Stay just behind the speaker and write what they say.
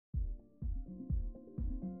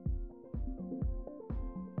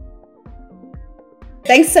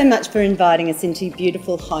Thanks so much for inviting us into your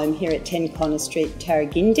beautiful home here at 10 Connah Street,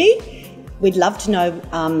 Tarragindi. We'd love to know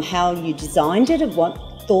how you designed it and what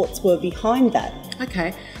thoughts were behind that.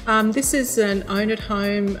 Okay, this is an owned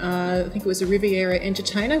home. I think it was a Riviera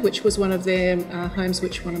Entertainer, which was one of their homes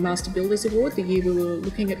which won a Master Builders Award the year we were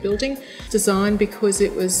looking at building. Designed because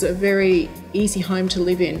it was a very easy home to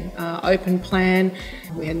live in, open plan.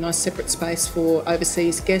 We had a nice separate space for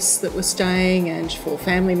overseas guests that were staying and for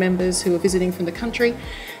family members who were visiting from the country,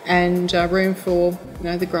 and room for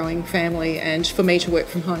the growing family and for me to work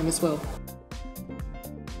from home as well.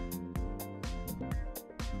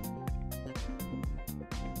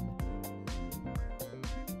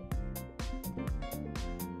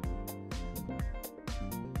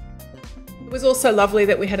 It was also lovely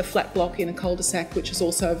that we had a flat block in a cul-de-sac, which is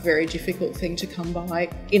also a very difficult thing to come by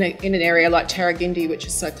in an area like Tarragindi, which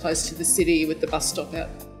is so close to the city with the bus stop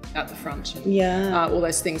out the front. And, yeah. All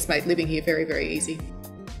those things made living here very, very easy.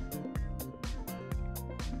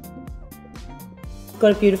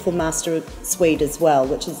 Got a beautiful master suite as well,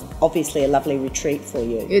 which is obviously a lovely retreat for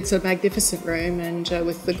you. It's a magnificent room, and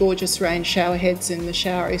with the gorgeous rain shower heads in the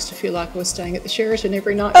shower, I used to feel like I was staying at the Sheraton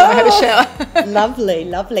every night when I had a shower. Lovely,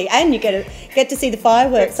 lovely. And you get to see the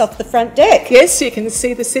fireworks off the front deck. Yes, you can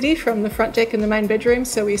see the city from the front deck and the main bedroom,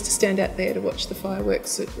 so we used to stand out there to watch the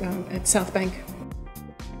fireworks at South Bank.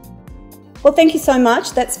 Well, thank you so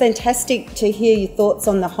much. That's fantastic to hear your thoughts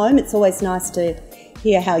on the home. It's always nice to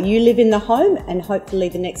hear how you live in the home, and hopefully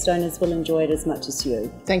the next owners will enjoy it as much as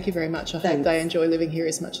you. Thank you very much. I hope they enjoy living here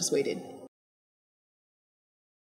as much as we did.